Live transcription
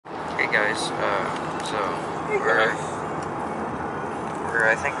guys, so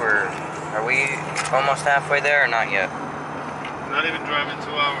I think are we almost halfway there or not yet? Not even driving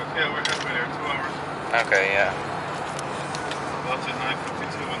 2 hours. Yeah, we're halfway there, 2 hours. Okay, yeah. About to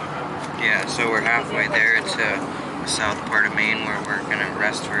 9:52 and a half. Yeah, so we're halfway there to the south part of Maine where we're gonna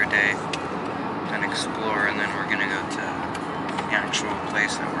rest for a day and explore, and then we're gonna go to the actual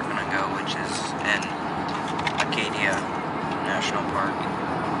place that we're gonna go, which is in Acadia National Park.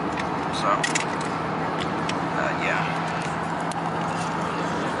 So, yeah.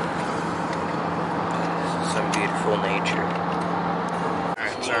 Some beautiful nature.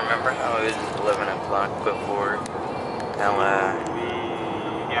 Alright, so remember how it was 11 o'clock before?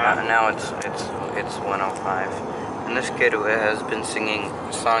 Now it's 1:05. And this kid has been singing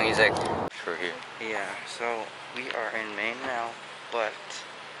a song, he's like, for here. Yeah, so we are in Maine now, but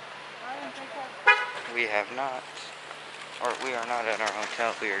we have not, or we are not at our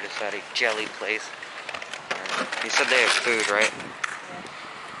hotel, we are just at a jelly place. You said they have food, right?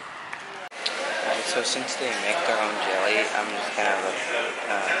 Alright, so since they make their own jelly, I'm just gonna have a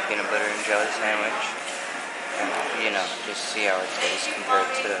peanut butter and jelly sandwich. And, you know, just see how it tastes compared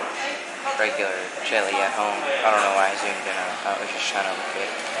to regular jelly at home. I don't know why I zoomed in. I was just trying to look at,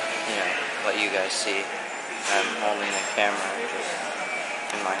 you know, let you guys see. I'm holding the camera just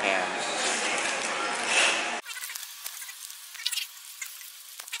in my hands.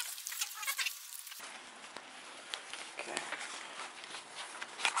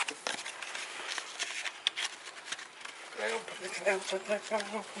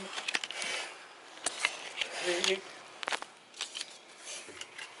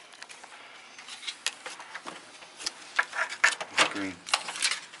 Green.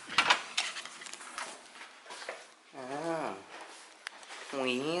 Oh.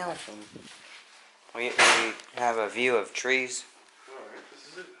 Well. We have a view of trees. Alright, this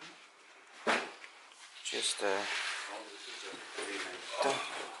is it. Just,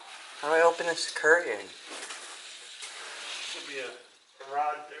 how do I open this curtain? This will be a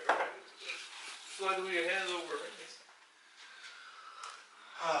rod there. Slide the way your hands over.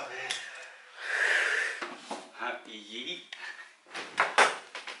 Oh, man. Happy yeet.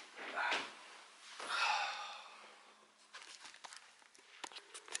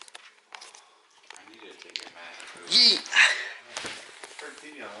 I need to take a mask. Yeet!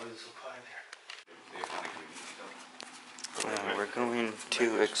 We're going to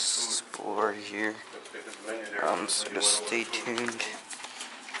explore here, so just stay tuned.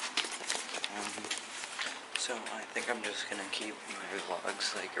 So I think I'm just gonna keep my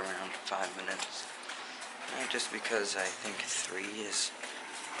vlogs like around 5 minutes, just because I think three is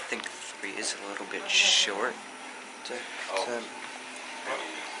a little bit short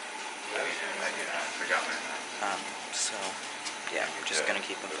so yeah, I'm just gonna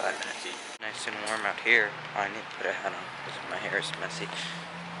keep them 5 minutes. Nice and warm out here. I need to put a hat on because my hair is messy.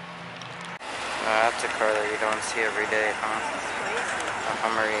 That's a car that you don't see every day, huh? A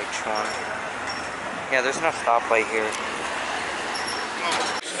Hummer H1. Yeah, there's no stoplight here.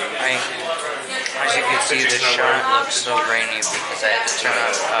 As you can see, this shot looks so grainy because I had to turn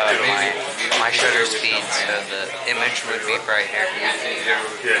up my shutter speed so the image would be brighter.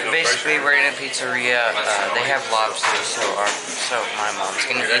 Basically, we're in a pizzeria. They have lobster, so my mom's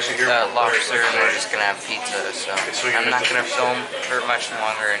gonna eat lobster, and we're just gonna have pizza. So I'm not gonna film for much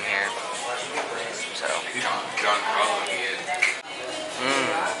longer in here. So.